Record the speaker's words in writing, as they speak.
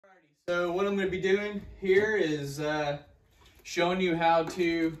So what I'm going to be doing here is showing you how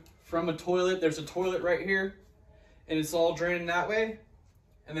to, from a toilet, there's a toilet right here, and it's all draining that way.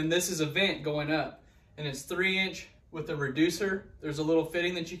 And then this is a vent going up, and it's 3-inch with a reducer. There's a little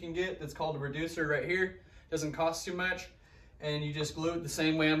fitting that you can get that's called a reducer right here. Doesn't cost too much, and you just glue it the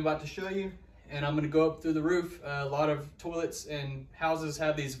same way I'm about to show you. And I'm going to go up through the roof. A lot of toilets and houses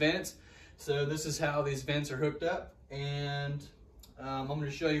have these vents, so this is how these vents are hooked up. And I'm going to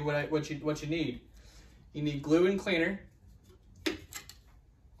show you what you need. You need glue and cleaner,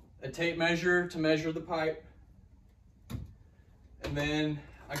 a tape measure to measure the pipe, and then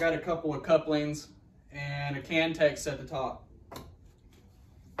I got a couple of couplings and a Cantex at the top.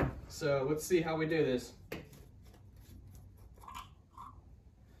 So let's see how we do this.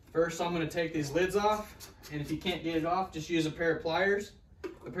 First, I'm going to take these lids off, and if you can't get it off, just use a pair of pliers,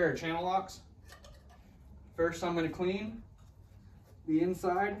 a pair of channel locks. First, I'm going to clean the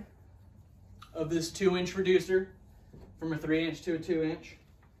inside of this 2-inch reducer from a 3-inch to a 2-inch.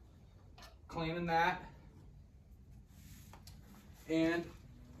 Cleaning that. And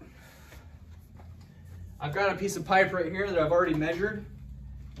I've got a piece of pipe right here that I've already measured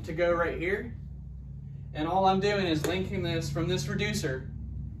to go right here. And all I'm doing is linking this from this reducer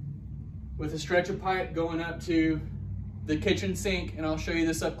with a stretch of pipe going up to the kitchen sink, and I'll show you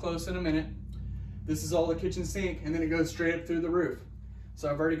this up close in a minute. This is all the kitchen sink, and then it goes straight up through the roof. So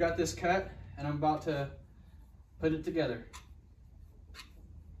I've already got this cut, and I'm about to put it together.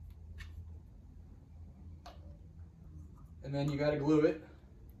 And then you got to glue it,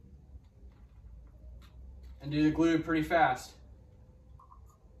 and do the glue pretty fast.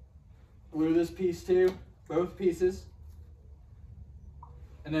 Glue this piece too, both pieces.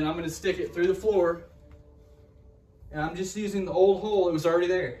 And then I'm going to stick it through the floor. And I'm just using the old hole that was already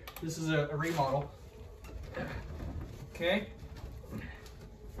there. This is a remodel. Okay.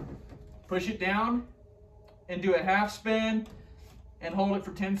 Push it down and do a half spin and hold it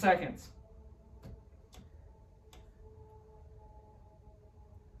for 10 seconds.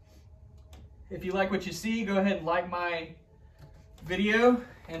 If you like what you see, go ahead and like my video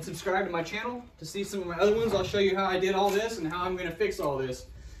and subscribe to my channel to see some of my other ones. I'll show you how I did all this and how I'm going to fix all this.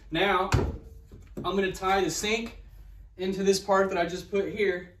 Now, I'm going to tie the sink into this part that I just put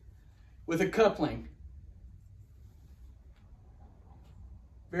here with a coupling.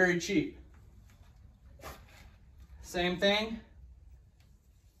 Very cheap. Same thing.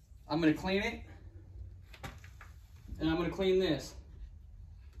 I'm going to clean it, and I'm going to clean this.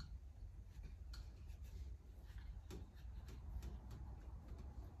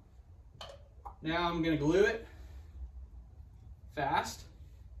 Now I'm going to glue it fast,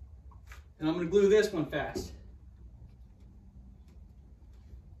 and I'm going to glue this one fast.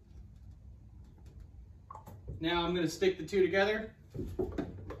 Now I'm going to stick the two together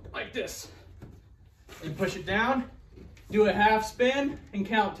like this and push it down, do a half spin, and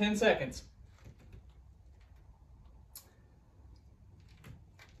count 10 seconds.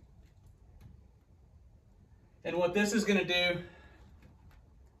 And what this is going to do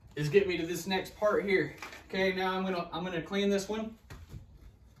is get me to this next part here. Okay, now I'm gonna clean this one.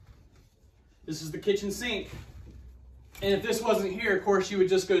 This is the kitchen sink. And if this wasn't here, of course, you would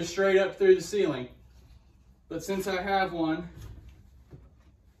just go straight up through the ceiling. But since I have one,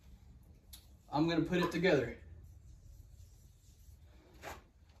 I'm gonna put it together.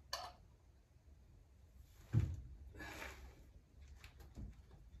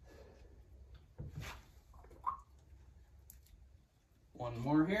 One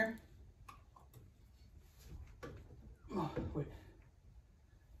more here. Oh, wait.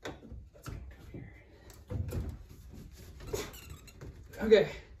 That's gonna come here. Okay.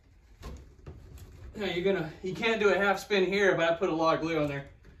 Now you can't do a half spin here, but I put a lot of glue on there.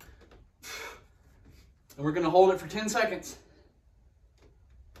 And we're gonna hold it for 10 seconds.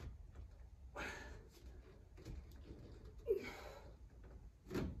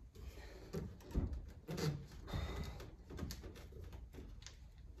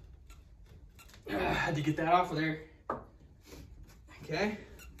 Had to get that off of there. Okay.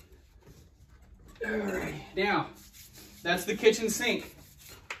 All right. Now, that's the kitchen sink.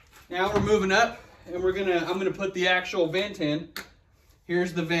 Now we're moving up, and I'm gonna put the actual vent in.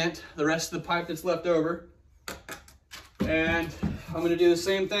 Here's the vent, the rest of the pipe that's left over. And I'm gonna do the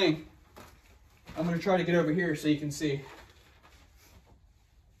same thing. I'm gonna try to get over here so you can see.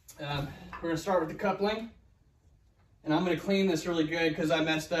 We're gonna start with the coupling. And I'm gonna clean this really good because I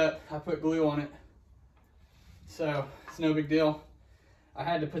messed up. I put glue on it. So it's no big deal. I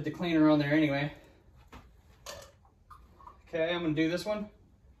had to put the cleaner on there anyway. Okay, I'm gonna do this one.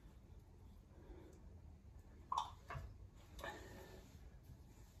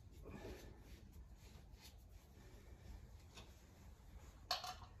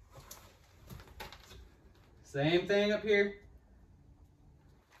 Same thing up here.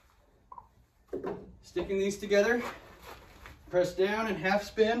 Sticking these together, press down and half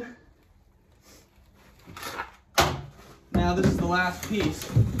spin. Now this is the last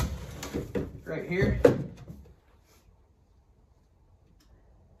piece right here.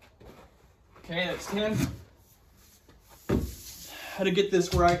 Okay, that's 10. How to get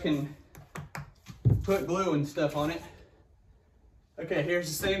this where I can put glue and stuff on it. Okay, here's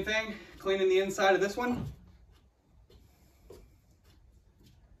the same thing, cleaning the inside of this one.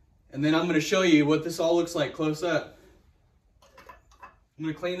 And then I'm going to show you what this all looks like close up. I'm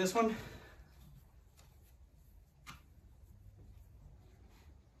going to clean this one.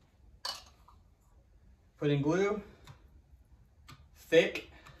 Put in glue,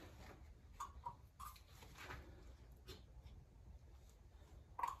 thick.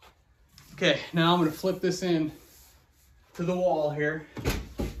 Okay, now I'm going to flip this in to the wall here.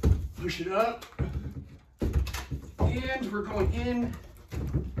 Push it up. And we're going in,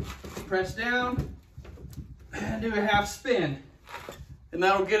 press down, and do a half spin. And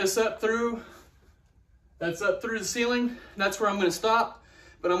that'll get us up through, that's up through the ceiling. That's where I'm going to stop.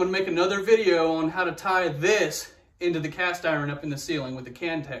 But I'm going to make another video on how to tie this into the cast iron up in the ceiling with the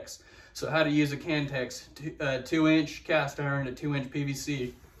Cantex. So how to use a Cantex, 2-inch cast iron to 2-inch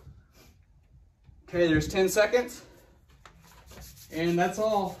PVC. Okay, there's 10 seconds. And that's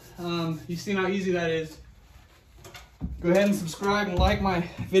all. You've seen how easy that is. Go ahead and subscribe and like my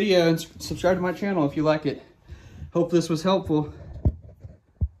video and subscribe to my channel if you like it. Hope this was helpful.